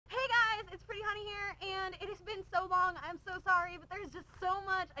and it has been so long. I'm so sorry, but there's just so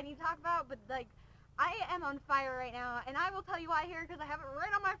much I need to talk about, but like, I am on fire right now, and I will tell you why here, because I have it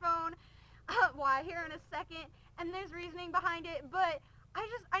right on my phone, why here in a second, and there's reasoning behind it, but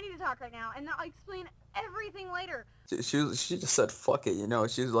I need to talk right now, and I'll explain everything later. She just said fuck it, you know.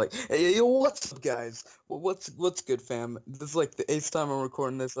 She was like, hey, yo, what's up, guys? What's good, fam? This is like the 8th time I'm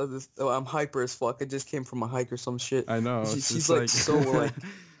recording this. I'm hyper as fuck. I just came from a hike or some shit. I know. She's like so like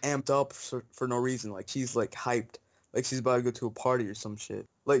amped up for no reason. Like she's like hyped. Like she's about to go to a party or some shit.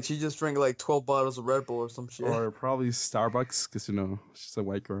 Like she just drank like 12 bottles of Red Bull or some shit. Or probably Starbucks, because, you know, she's a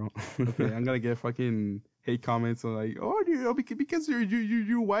white girl. Okay, I'm gonna get fucking hate comments on like, oh, because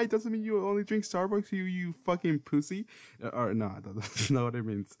you're white doesn't mean you only drink Starbucks, you fucking pussy. Or no, that's not what it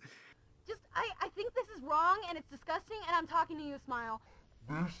means. Just, I think this is wrong, and it's disgusting, and I'm talking to you, Smile.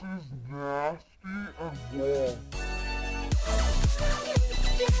 This is nasty and wrong.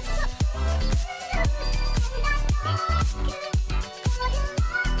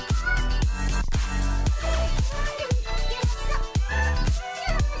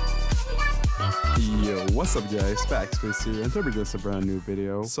 Yo, what's up guys, Backspace here, and today we're just a brand new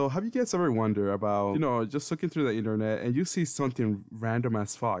video. So have you guys ever wondered about, you know, just looking through the internet and you see something random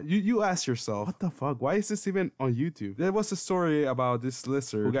as fuck? You ask yourself, what the fuck? Why is this even on YouTube? There was a story about this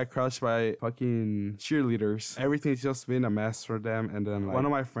lizard who got crushed by fucking cheerleaders. Everything's just been a mess for them, and then like, one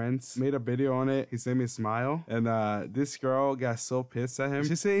of my friends made a video on it. His name is Smile, and this girl got so pissed at him.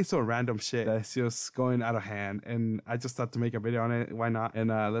 She's saying some random shit that's just going out of hand, and I just thought to make a video on it. Why not? And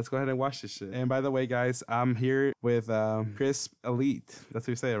let's go ahead and watch this shit. And by the way, guys, I'm here with Crisp Elite. That's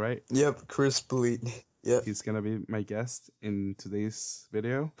what you say, right? Yep, Crisp Elite. Yep. He's gonna be my guest in today's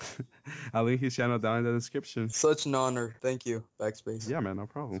video. I'll link his channel down in the description. Such an honor. Thank you, Backspace. Yeah, man, no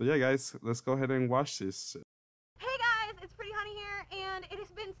problem. So yeah, guys, let's go ahead and watch this. Hey guys, it's Pretty Honey here, and it has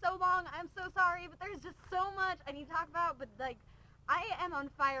been so long. I'm so sorry, but there's just so much I need to talk about, but like, I am on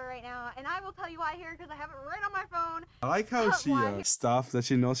fire right now, and I will tell you why here, because I have it right on my phone. I like how she stuff that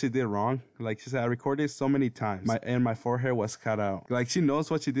she knows she did wrong. Like she said, I recorded so many times. My forehead was cut out. Like she knows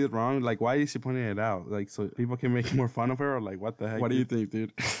what she did wrong. Like why is she pointing it out? Like so people can make more fun of her, or like what the heck? What do you think,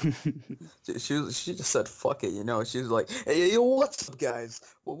 dude? She just said fuck it, you know. She was like, hey, yo, what's up, guys?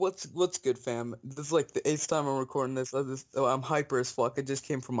 What's good, fam? This is like the 8th time I'm recording this. I'm hyper as fuck. I just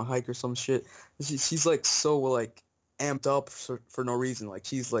came from a hike or some shit. She's like so like amped up for no reason. Like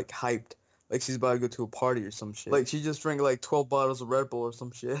she's like hyped. Like she's about to go to a party or some shit. Like she just drank like 12 bottles of Red Bull or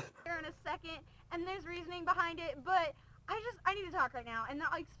some shit. Here in a second, and there's reasoning behind it, but I need to talk right now, and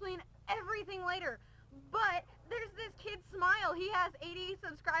I'll explain everything later. But there's this kid, Smile. He has 80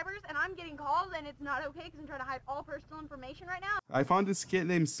 subscribers, and I'm getting calls, and it's not okay because I'm trying to hide all personal information right now. I found this kid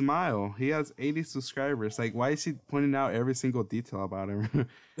named Smile. He has 80 subscribers. Like, why is she pointing out every single detail about him?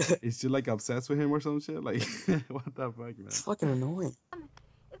 Is she like obsessed with him or some shit? Like, what the fuck, man? It's fucking annoying.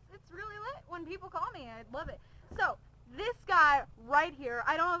 It's really lit when people call me. I love it. So this guy right here,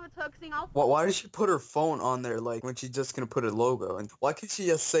 I don't know if it's focusing. Why did she put her phone on there, like, when she's just gonna put a logo? And why can't she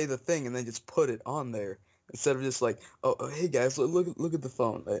just say the thing and then just put it on there instead of just like, oh hey guys, look at the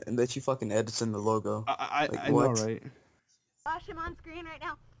phone, and then she fucking edits in the logo. I know, right? Flash him on screen right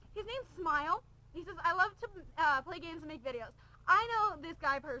now. His name's Smile. He says, I love to play games and make videos. I know this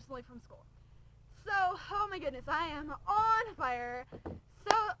guy personally from school. So, oh my goodness, I am on fire.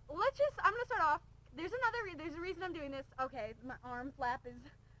 So I'm gonna start off. There's a reason I'm doing this. Okay, my arm flap is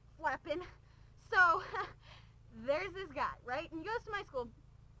flapping. So, there's this guy, right? And he goes to my school.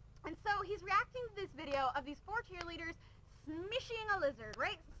 And so, he's reacting to this video of these 4 cheerleaders smishing a lizard,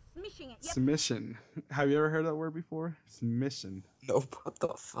 right? Smishing it. Yep. Smission. Have you ever heard that word before? Smission. Nope. What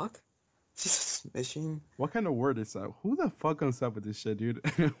the fuck? Just smishing? What kind of word is that? Who the fuck comes up with this shit, dude?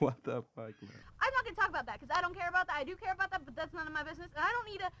 What the fuck, man? I'm not gonna talk about that, because I don't care about that. I do care about that, but that's none of my business. And I don't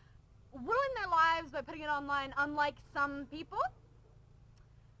need to ruin their lives by putting it online, unlike some people.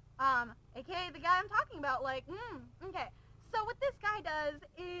 AKA the guy I'm talking about, like, okay. So what this guy does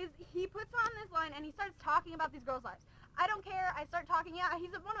is he puts on this line and he starts talking about these girls' lives. I don't care. I start talking, yeah,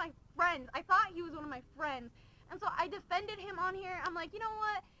 he's one of my friends. I thought he was one of my friends. And so I defended him on here. I'm like, you know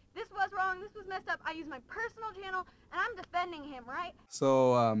what? This was wrong. This was messed up. I use my personal channel and I'm defending him, right?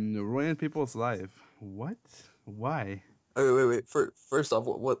 So, ruin people's life. What? Why? Wait. First off,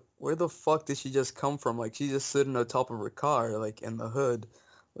 where the fuck did she just come from? Like, she just sitting on top of her car, like, in the hood.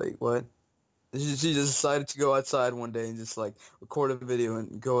 Like, what? She just decided to go outside one day and just, like, record a video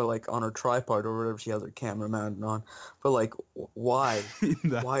and go, like, on her tripod or whatever she has her camera mounted on. But, like, why?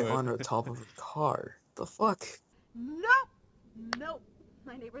 Why on the top of her car? The fuck? Nope.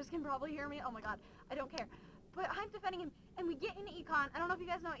 My neighbors can probably hear me. Oh my god. I don't care. but I'm defending him, and we get into econ. I don't know if you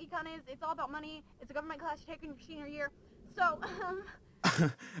guys know what econ is. It's all about money. It's a government class you take in your senior year. So,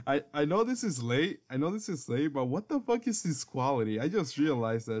 I know this is late. But what the fuck is this quality? I just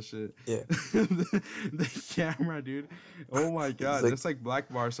realized that shit. Yeah. the camera, dude. Oh my god, like, there's like black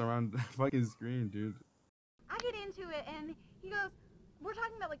bars around the fucking screen, dude. I get into it, and he goes, we're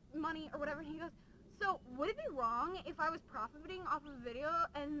talking about, like, money or whatever, and he goes, so would it be wrong if I was profiting off of a video?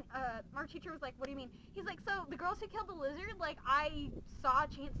 And our teacher was like, what do you mean? He's like, so the girls who killed the lizard, like, I saw a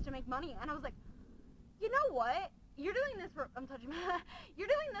chance to make money. And I was like, you know what? You're doing this for, I'm touching you're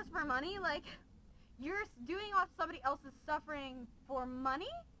doing this for money? Like, you're doing off somebody else's suffering for money?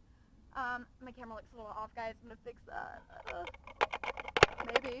 My camera looks a little off, guys. I'm gonna fix that.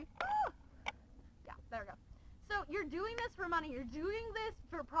 Maybe. Yeah, there we go. So you're doing this for money. You're doing this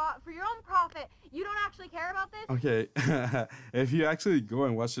for your own profit. You don't actually care about this. Okay, if you actually go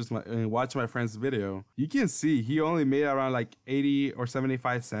and watch my friend's video, you can see he only made around like 80 or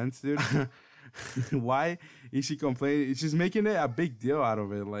 75 cents, dude. Why is she complaining? She's making it a big deal out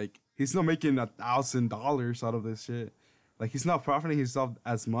of it. Like, he's not making $1,000 out of this shit. Like, he's not profiting himself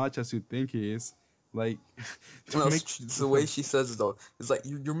as much as you think he is. Like, no, the way she says it though, it's like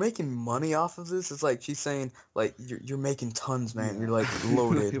you're making money off of this. It's like she's saying like you're making tons, man. You're like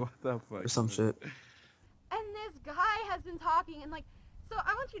loaded what the fuck, or some shit. And this guy has been talking, and like, so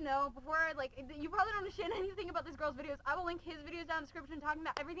I want you to know before, like, you probably don't understand anything about this girl's videos. I will link his videos down in the description talking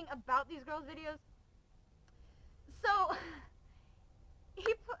about everything about these girls' videos. So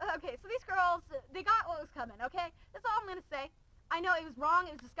okay, so these girls, they got what was coming. Okay, that's all I'm gonna say. I know it was wrong,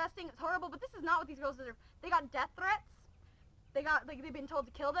 it was disgusting, it's horrible, but this is not what these girls deserve. They got death threats. They got, like, they've been told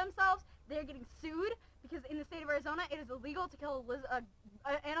to kill themselves. They're getting sued because in the state of Arizona, it is illegal to kill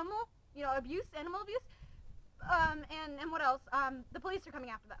animal, you know, animal abuse. And what else? The police are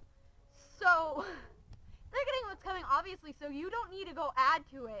coming after them. So, they're getting what's coming, obviously, so you don't need to go add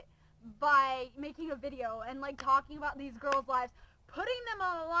to it by making a video and, like, talking about these girls' lives, putting them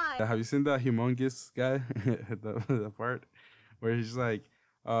on the line. Have you seen that humongous guy? the part where he's like,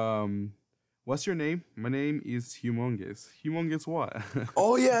 what's your name? My name is Humongous. Humongous what?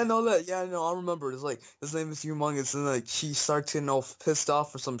 Oh yeah, I know that. Yeah, I know. I remember. It's like his name is Humongous, and like she starts getting all pissed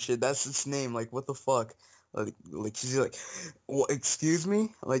off or some shit. That's his name. Like, what the fuck? Like she's like, what, excuse me?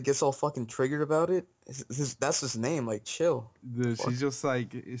 Like, gets all fucking triggered about it. That's his name. Like, chill. Dude, she's just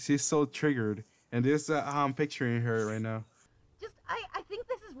like, she's so triggered. And this, I'm picturing her right now. Just, I think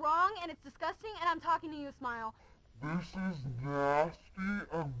this is wrong, and it's disgusting, and I'm talking to you, Smile. This is nasty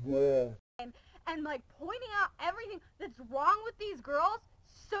and wrong. And like pointing out everything that's wrong with these girls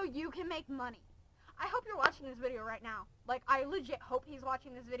so you can make money. I hope you're watching this video right now. Like, I legit hope he's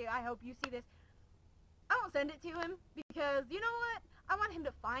watching this video. I hope you see this. I won't send it to him because, you know what? I want him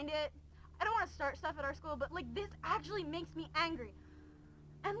to find it. I don't want to start stuff at our school, but like, this actually makes me angry.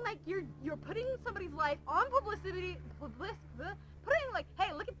 And like, you're putting somebody's life on publicity, putting like,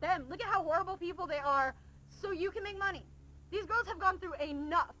 hey, look at them. Look at how horrible people they are. So you can make money. These girls have gone through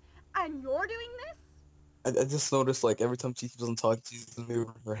enough, and you're doing this? I just noticed, like, every time she doesn't talk, she's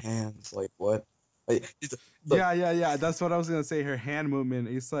moving her hands. Like, what? Like, Yeah. That's what I was gonna say. Her hand movement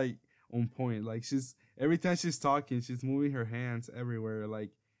is like on point. Like, every time she's talking, she's moving her hands everywhere.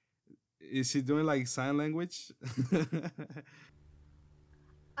 Like, is she doing like sign language?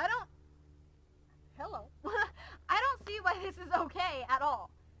 Hello. I don't see why this is okay at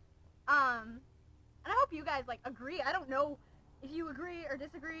all. And I hope you guys, like, agree. I don't know if you agree or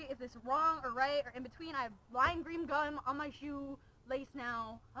disagree, if it's wrong or right or in between. I have lime green gum on my shoe lace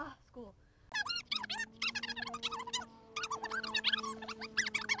now. School.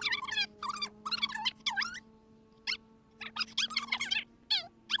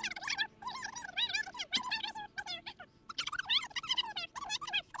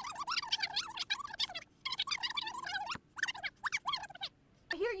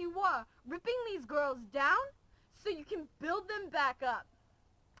 Here you are, ripping these girls down so you can build them back up.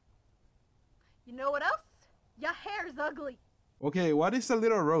 You know what else? Your hair's ugly. Okay, what is a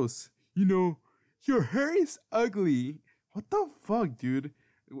little roast? You know, your hair is ugly. What the fuck, dude?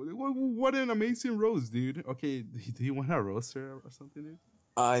 What an amazing roast, dude. Okay, do you want a roast her or something, dude?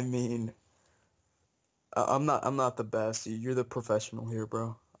 I mean, I'm not the best. You're the professional here,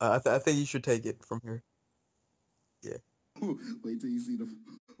 bro. I think you should take it from here. Yeah. Wait till you see the.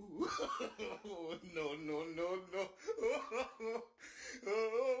 No.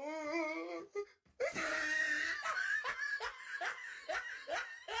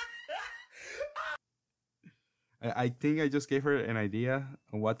 I think I just gave her an idea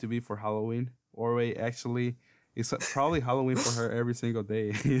on what to be for Halloween. Or wait, actually, it's probably Halloween for her every single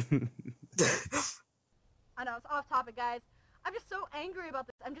day. I know. angry about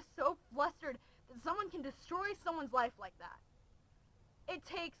this. I'm just so flustered that someone can destroy someone's life like that. It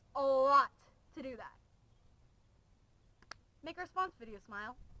takes a lot to do that. Make a response video,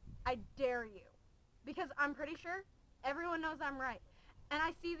 Smile. I dare you. Because I'm pretty sure everyone knows I'm right. And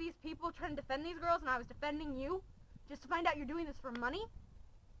I see these people trying to defend these girls, and I was defending you just to find out you're doing this for money?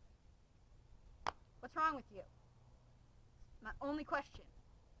 What's wrong with you? My only question.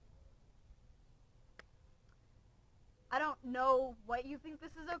 I don't know what you think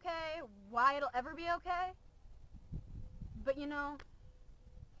this is okay, why it'll ever be okay, but you know,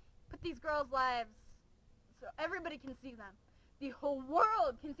 put these girls' lives so everybody can see them. The whole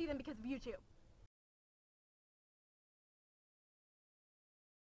world can see them because of YouTube.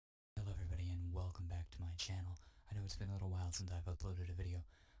 Hello everybody and welcome back to my channel. I know it's been a little while since I've uploaded a video,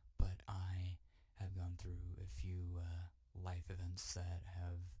 but I have gone through a few life events that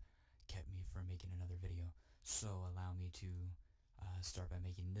have kept me from making another video. So allow me to start by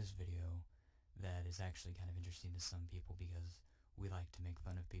making this video that is actually kind of interesting to some people because we like to make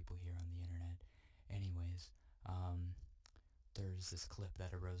fun of people here on the internet. Anyways, there's this clip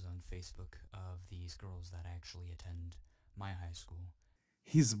that arose on Facebook of these girls that actually attend my high school.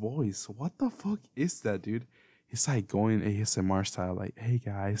 His voice, what the fuck is that, dude? He's like going ASMR style, like, hey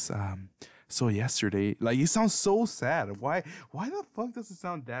guys, so yesterday, like, he sounds so sad. Why the fuck does it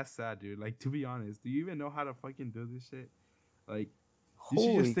sound that sad, dude? Like, to be honest, do you even know how to fucking do this shit? Like, you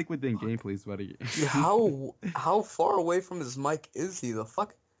should just stick within gameplays, buddy. How far away from his mic is he? The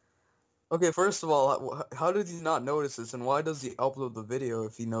fuck? Okay, first of all, how did he not notice this, and why does he upload the video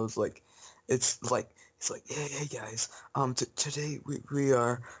if he knows, like, it's like hey guys, today we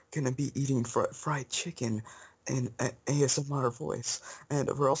are gonna be eating fried chicken in ASMR voice, and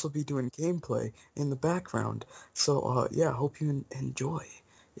we'll also be doing gameplay in the background. So yeah, hope you enjoy.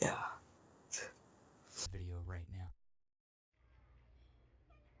 Yeah. Video right now.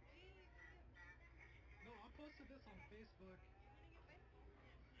 No, I posted this on Facebook. Like,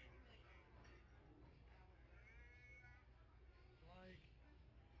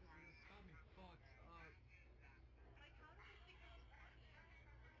 this got me fucked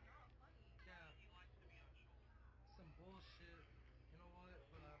up. Yeah. Some bullshit. You know what?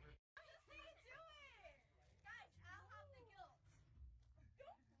 Whatever.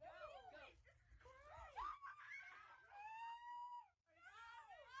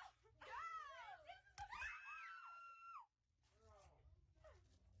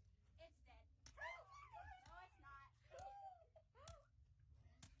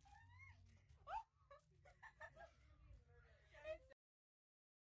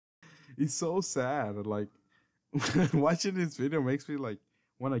 He's so sad. Like, watching this video makes me like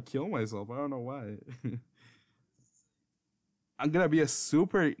want to kill myself. I don't know why. I'm gonna be a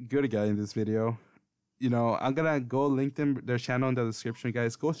super good guy in this video. You know, I'm gonna go link their channel in the description,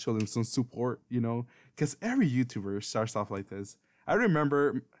 guys. Go show them some support, you know, because every YouTuber starts off like this. I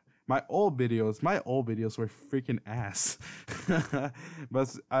remember my old videos were freaking ass.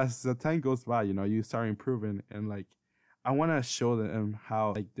 But as the time goes by, you know, you start improving, and like, I want to show them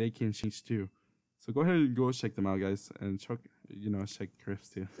how like they can change too. So go ahead and go check them out, guys, and check Chris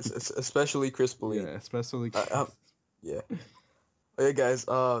too. Especially Chris Believe. Yeah, especially Chris. Yeah. Hey guys,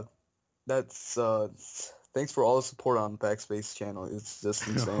 that's thanks for all the support on Backspace channel. It's just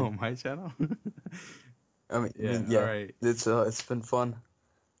insane. Oh, my channel? I mean, yeah. All right. It's been fun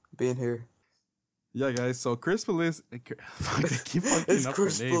being here. Yeah, guys. So Chris Believe, It's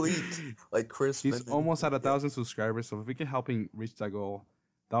Chris Believe, like Chris. He's almost at 1,000 subscribers. So if we can help him reach that goal,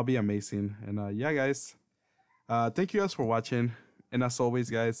 that'll be amazing. And yeah, guys. Thank you guys for watching. And as always,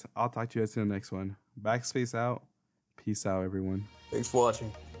 guys, I'll talk to you guys in the next one. Backspace out. Peace out, everyone. Thanks for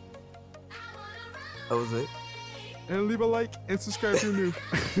watching. That was it. And leave a like and subscribe if you're new.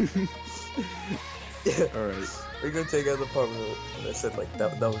 Yeah. All right. We're gonna take out the part where I said like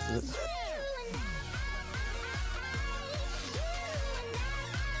that was it.